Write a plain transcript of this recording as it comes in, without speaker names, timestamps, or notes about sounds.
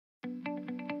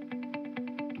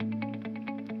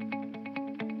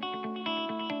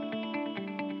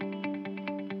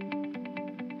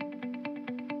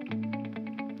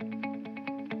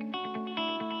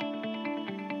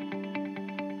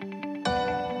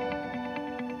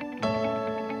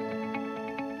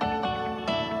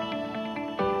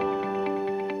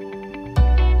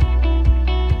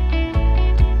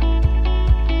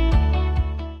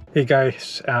Hey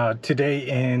guys, today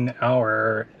in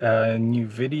our new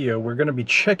video, we're going to be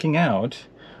checking out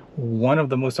one of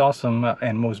the most awesome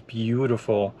and most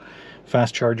beautiful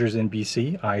fast chargers in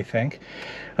BC, I think.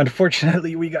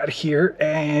 Unfortunately, we got here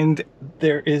and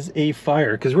there is a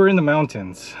fire because we're in the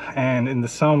mountains, and in the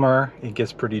summer it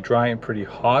gets pretty dry and pretty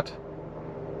hot.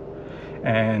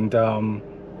 And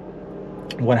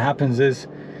what happens is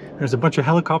there's a bunch of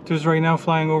helicopters right now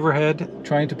flying overhead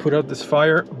trying to put out this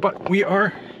fire, but we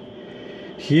are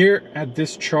here at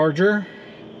this charger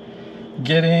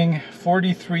getting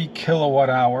 43 kilowatt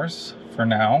hours for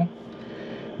now.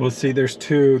 We'll see. There's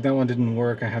two. That one didn't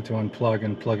work. I had to unplug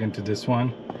and plug into this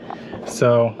one,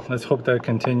 so let's hope that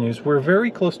continues. We're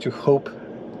very close to Hope,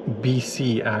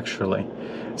 BC actually,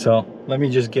 so let me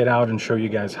just get out and show you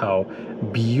guys how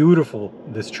beautiful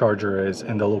this charger is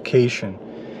and the location.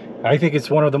 I think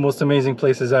it's one of the most amazing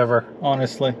places ever,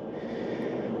 honestly,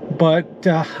 but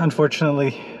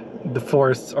unfortunately the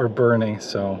forests are burning,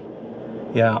 so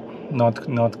yeah, not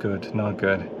good.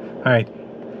 All right,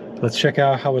 let's check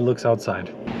out how it looks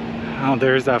outside. Oh,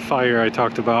 there's that fire I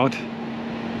talked about.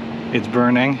 It's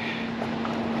burning,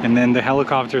 and then the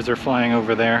helicopters are flying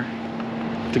over there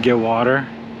to get water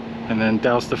and then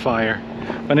douse the fire.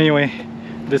 But anyway,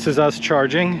 this is us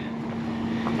charging,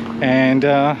 and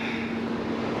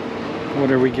what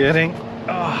are we getting?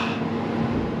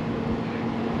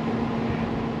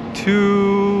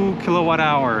 2 kilowatt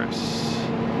hours.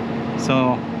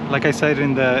 So like I said,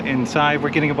 in the inside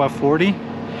we're getting about 40.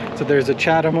 So there's a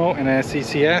CHAdeMO and a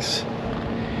CCS,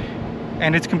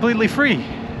 and it's completely free.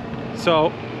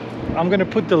 So I'm gonna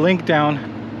put the link down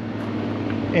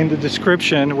in the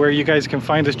description where you guys can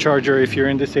find this charger if you're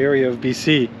in this area of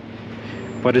BC.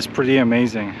 But it's pretty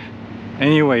amazing.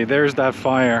 Anyway, there's that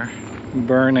fire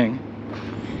burning.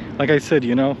 Like I said,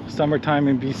 you know, summertime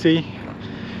in BC,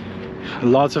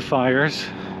 lots of fires,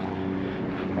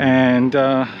 and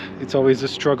it's always a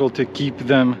struggle to keep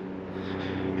them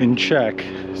in check.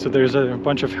 So there's a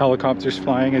bunch of helicopters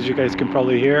flying, as you guys can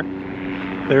probably hear.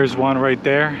 There's one right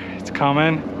there. It's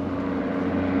coming.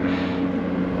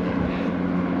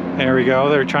 There we go.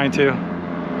 They're trying to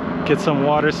get some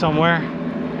water somewhere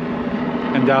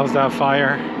and douse that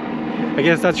fire. I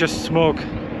guess that's just smoke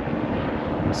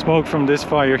from this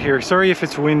fire here. Sorry if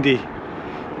it's windy,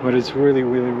 but it's really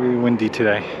windy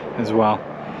today as well.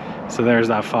 So there's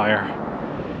that fire.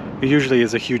 It usually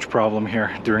is a huge problem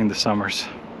here during the summers.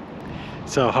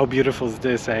 So how beautiful is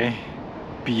this, eh?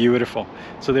 Beautiful.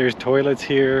 So there's toilets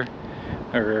here,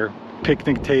 or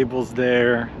picnic tables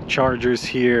there, chargers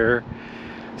here.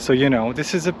 So, you know,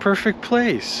 this is a perfect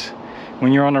place.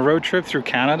 When you're on a road trip through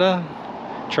Canada,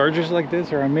 chargers like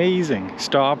this are amazing.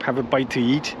 Stop, have a bite to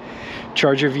eat,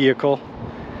 charge your vehicle,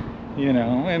 you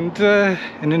know,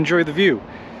 and enjoy the view.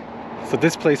 So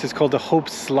this place is called the Hope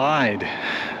Slide.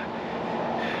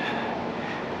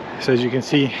 So as you can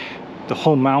see, the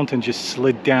whole mountain just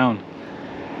slid down,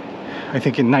 I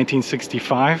think in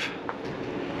 1965.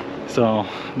 So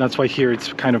that's why here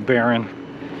it's kind of barren,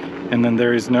 and then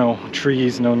there is no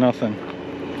trees, no nothing,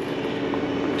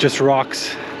 just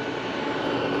rocks.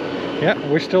 Yeah,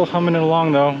 we're still humming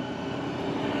along though,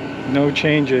 no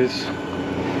changes.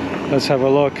 Let's have a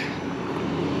look.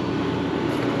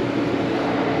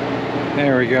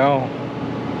 There we go.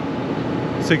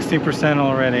 60%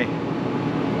 already.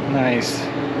 Nice.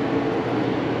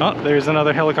 Oh, there's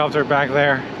another helicopter back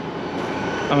there.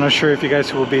 I'm not sure if you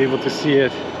guys will be able to see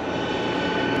it,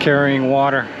 carrying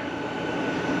water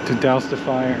to douse the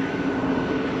fire.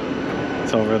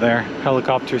 It's over there.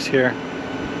 Helicopters here.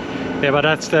 Yeah, but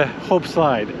that's the Hope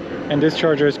Slide, and this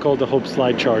charger is called the Hope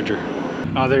Slide charger.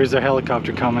 Oh, there's a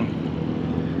helicopter coming.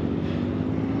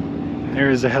 There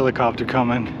is a helicopter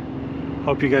coming.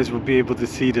 Hope you guys will be able to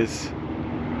see this.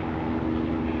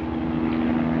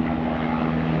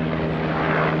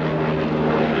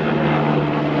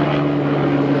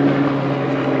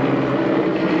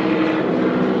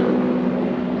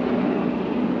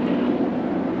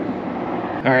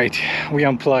 All right, we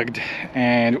unplugged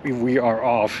and we are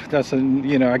off. That's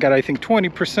you know, I got, I think,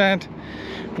 20%,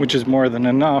 which is more than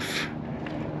enough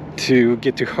to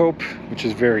get to Hope, which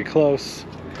is very close.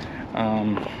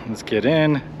 Let's get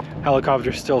in.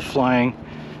 Helicopter still flying,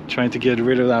 trying to get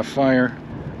rid of that fire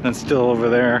that's still over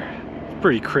there.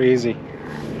 Pretty crazy.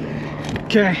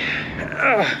 Okay.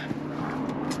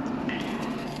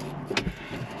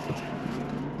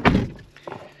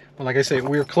 Well, like I say,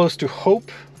 we're close to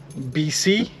Hope,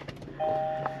 BC.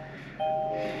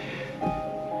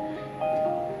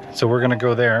 So we're gonna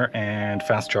go there and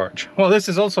fast charge. Well, this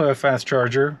is also a fast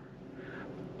charger,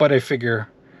 but I figure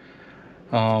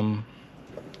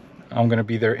I'm gonna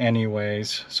be there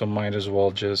anyways, so might as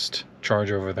well just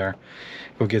charge over there,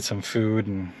 go get some food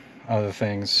and other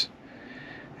things,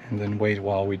 and then wait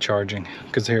while we're charging,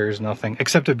 because there is nothing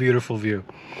except a beautiful view.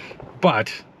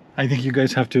 But I think you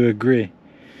guys have to agree,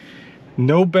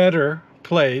 no better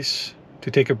place to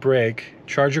take a break,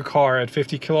 charge your car at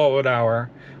 50 kilowatt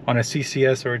hour on a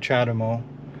CCS or a CHAdeMO,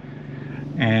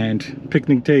 and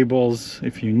picnic tables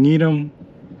if you need them,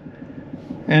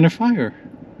 and a fire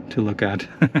to look at.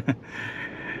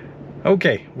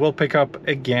 Okay, we'll pick up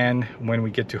again when we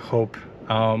get to Hope.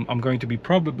 I'm going to be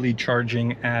probably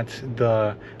charging at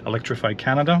the Electrify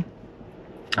Canada.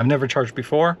 I've never charged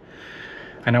before,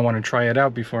 and I want to try it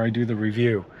out before I do the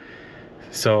review.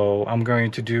 So I'm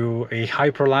going to do a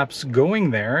hyperlapse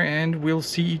going there, and we'll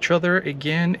see each other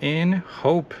again in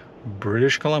Hope,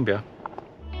 British Columbia.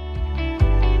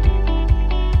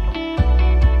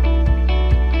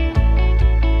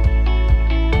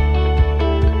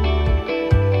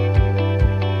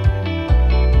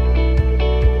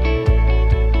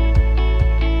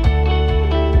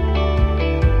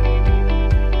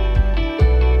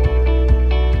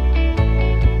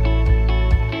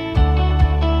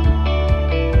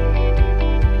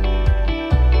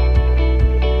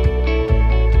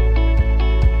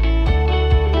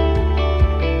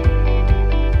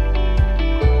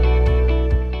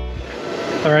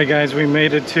 All right, guys, we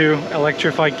made it to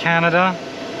Electrify Canada.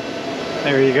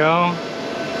 There you go.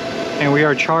 And we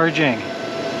are charging.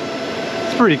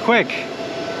 It's pretty quick,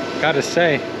 gotta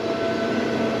say.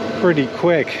 Pretty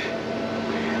quick.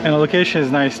 And the location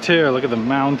is nice too. Look at the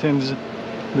mountains.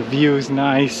 The view is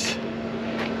nice.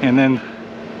 And then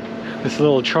this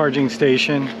little charging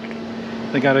station.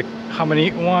 They got a, how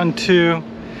many? 1, 2,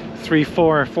 3,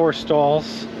 4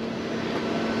 stalls.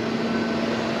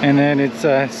 And then it's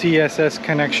a CSS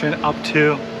connection up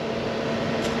to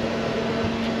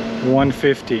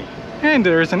 150. And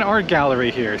there's an art gallery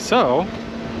here. So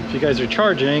if you guys are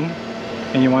charging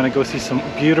and you want to go see some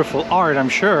beautiful art, I'm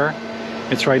sure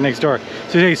it's right next door.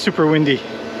 Today is super windy.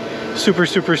 Super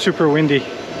windy.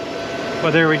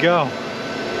 But there we go.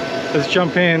 Let's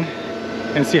jump in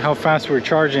and see how fast we're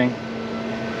charging.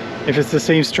 If it's the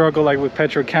same struggle like with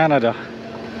Petro-Canada.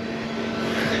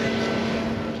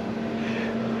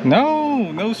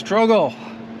 No struggle.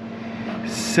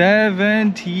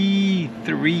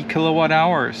 73 kilowatt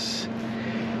hours.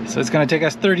 So it's gonna take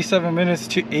us 37 minutes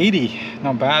to 80.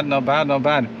 Not bad.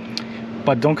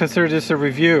 But don't consider this a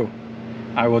review.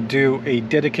 I will do a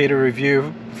dedicated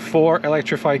review for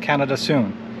Electrify Canada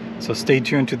soon. So stay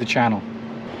tuned to the channel.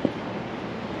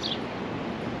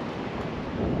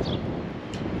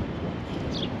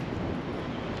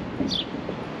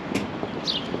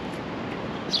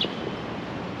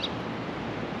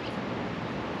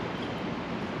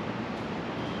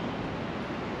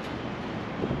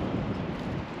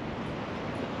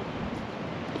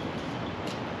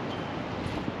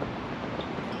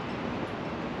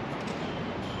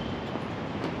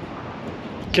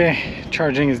 Okay,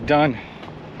 charging is done.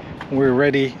 We're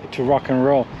ready to rock and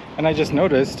roll. And I just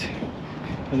noticed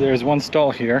there's one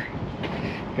stall here.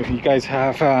 If you guys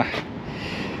have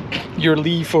your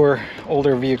Leaf or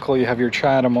older vehicle, you have your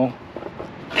CHAdeMO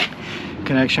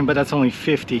connection, but that's only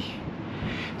 50.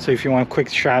 So if you want a quick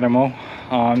CHAdeMO,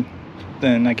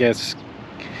 then I guess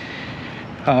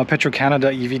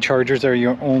Petro-Canada EV chargers are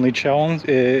your only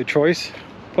choice,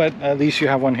 but at least you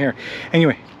have one here.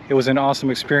 Anyway, it was an awesome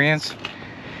experience.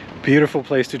 Beautiful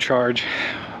place to charge,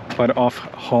 but off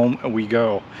home we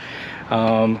go.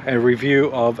 A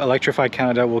review of Electrify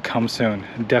Canada will come soon.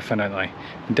 Definitely.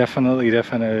 It's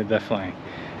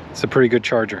a pretty good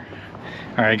charger.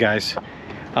 All right, guys.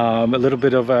 A little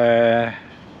bit of a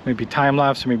maybe time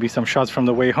lapse, maybe some shots from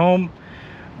the way home,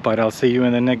 but I'll see you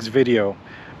in the next video.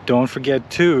 Don't forget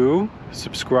to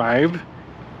subscribe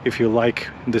if you like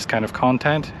this kind of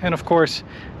content, and of course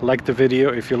like the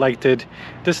video if you liked it,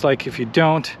 dislike if you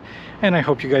don't, and I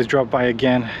hope you guys drop by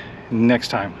again next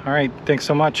time. All right, thanks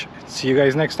so much. See you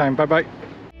guys next time. Bye bye.